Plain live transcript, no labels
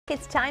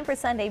It's time for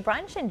Sunday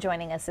brunch, and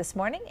joining us this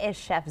morning is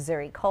Chef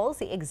Zuri Coles,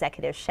 the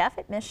executive chef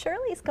at Miss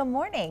Shirley's. Good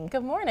morning.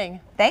 Good morning.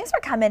 Thanks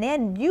for coming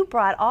in. You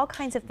brought all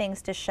kinds of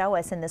things to show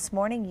us, and this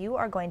morning you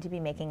are going to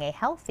be making a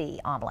healthy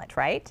omelet,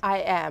 right? I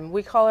am.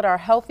 We call it our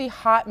healthy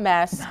hot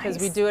mess because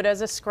we do it as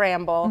a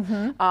scramble.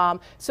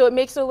 So it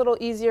makes it a little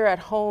easier at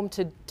home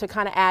to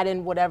kind of add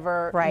in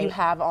whatever you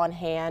have on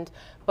hand.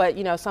 But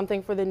you know,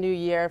 something for the new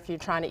year if you're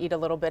trying to eat a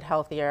little bit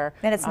healthier.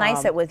 And it's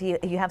nice that with you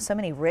have so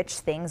many rich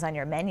things on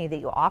your menu that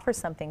you offer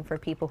something for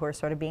people who are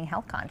sort of being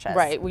health conscious.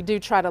 Right. We do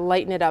try to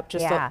lighten it up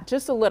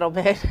just a little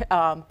bit.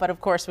 But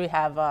of course we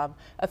have a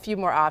few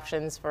more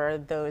options for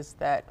those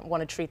that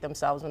want to treat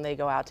themselves when they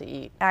go out to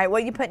eat. All right,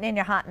 what are you putting in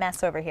your hot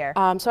mess over here?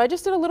 So I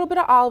just did a little bit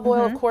of olive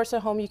oil. Of course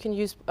at home you can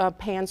use a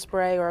pan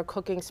spray or a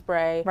cooking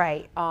spray.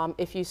 Right.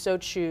 If you so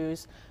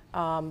choose.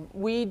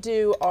 We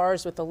do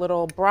ours with a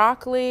little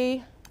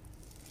broccoli,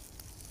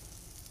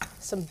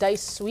 some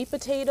diced sweet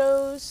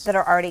potatoes. That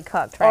are already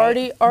cooked,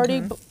 right?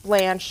 Already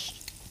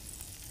blanched.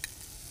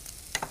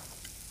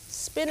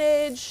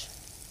 Spinach.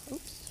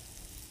 Oops.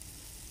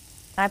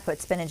 I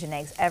put spinach and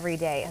eggs every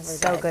day. It's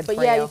so good for you.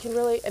 But yeah, you can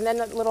really, and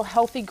then a little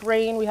healthy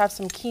grain. We have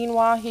some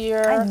quinoa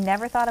here. I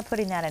never thought of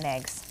putting that in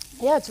eggs.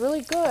 Yeah, it's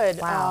really good.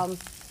 Wow.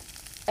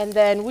 And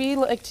then we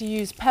like to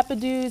use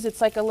peppadews.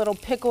 It's like a little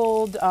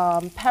pickled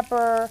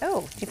pepper.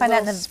 Oh, do you find that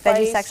in the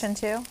veggie section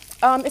too?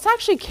 It's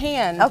actually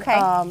canned. Okay.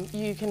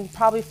 You can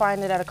probably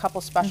find it at a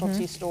couple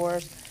specialty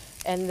stores.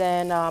 And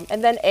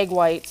then egg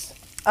whites.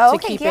 Oh,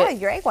 okay, yeah,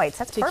 your egg whites,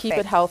 that's perfect. To keep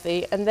it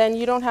healthy. And then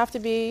you don't have to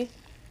be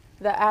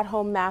the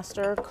at-home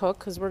master cook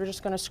because we're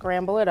just going to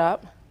scramble it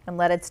up. And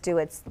let it do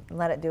its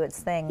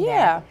thing.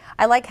 Yeah.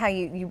 I like how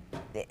you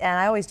and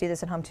I always do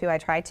this at home too. I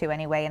try to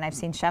anyway, and I've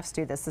seen chefs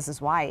do this. This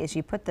is why, is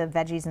you put the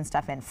veggies and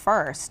stuff in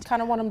first.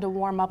 Kind of want them to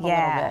warm up a little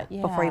bit.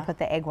 Yeah. Before you put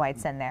the egg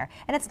whites in there.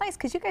 And it's nice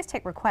because you guys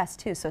take requests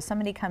too. So if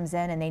somebody comes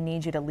in and they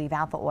need you to leave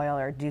out the oil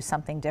or do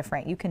something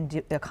different, you can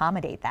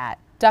accommodate that.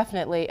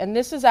 Definitely, and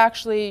this is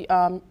actually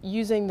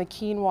using the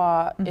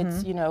quinoa.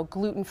 It's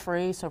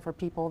gluten-free, so for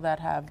people that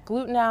have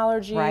gluten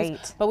allergies.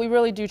 Right. But we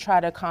really do try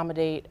to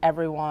accommodate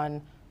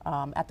everyone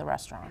at the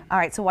restaurant. All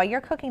right, so while you're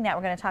cooking that,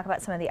 we're going to talk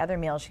about some of the other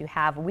meals you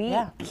have. We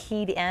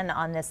keyed in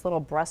on this little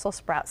Brussels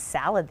sprout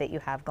salad that you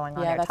have going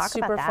on there. Yeah, Talk that's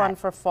about super that. fun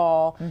for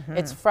fall.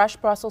 It's fresh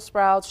Brussels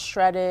sprouts,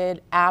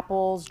 shredded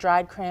apples,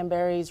 dried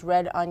cranberries,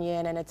 red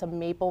onion, and it's a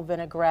maple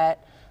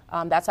vinaigrette.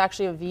 That's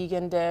actually a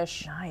vegan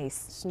dish.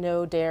 Nice. It's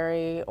no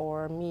dairy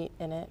or meat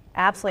in it.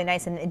 Absolutely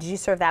nice. And did you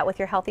serve that with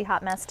your healthy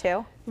hot mess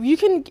too? You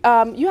can.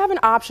 You have an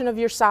option of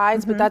your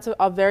sides, but that's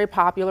a very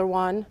popular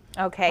one.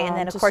 Okay, and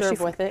then of course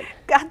you've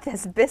got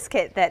this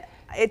biscuit that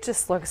it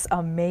just looks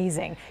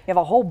amazing. You have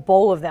a whole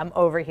bowl of them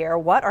over here.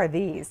 What are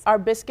these? Our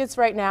biscuits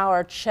right now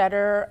are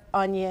cheddar,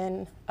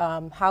 onion,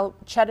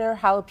 cheddar,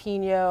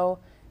 jalapeno,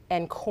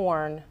 and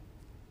corn.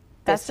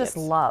 That's just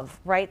love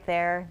right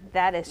there.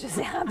 That is just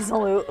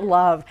absolute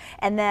love.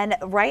 And then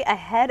right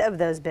ahead of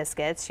those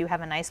biscuits, you have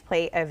a nice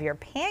plate of your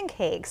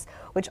pancakes,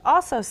 which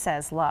also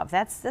says love.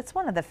 That's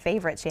one of the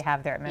favorites you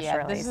have there at Miss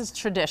Shirley's. Yeah, this is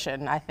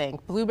tradition, I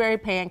think. Blueberry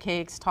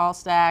pancakes, tall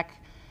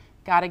stack,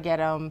 gotta get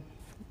them.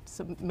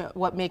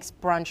 What makes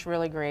brunch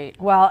really great.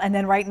 Well, and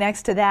then right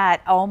next to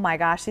that, oh my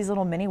gosh, these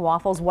little mini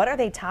waffles. What are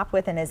they topped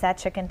with, and is that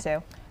chicken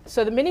too?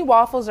 So the mini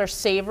waffles are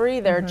savory.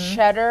 They're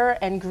cheddar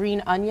and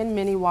green onion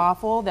mini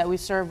waffle that we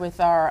serve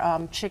with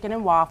our chicken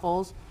and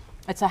waffles.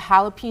 It's a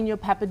jalapeno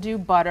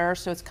peppadew butter,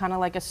 so it's kind of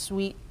like a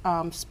sweet,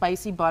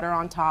 spicy butter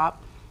on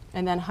top,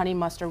 and then honey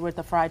mustard with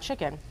the fried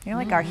chicken. You're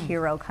like our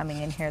hero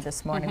coming in here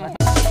this morning with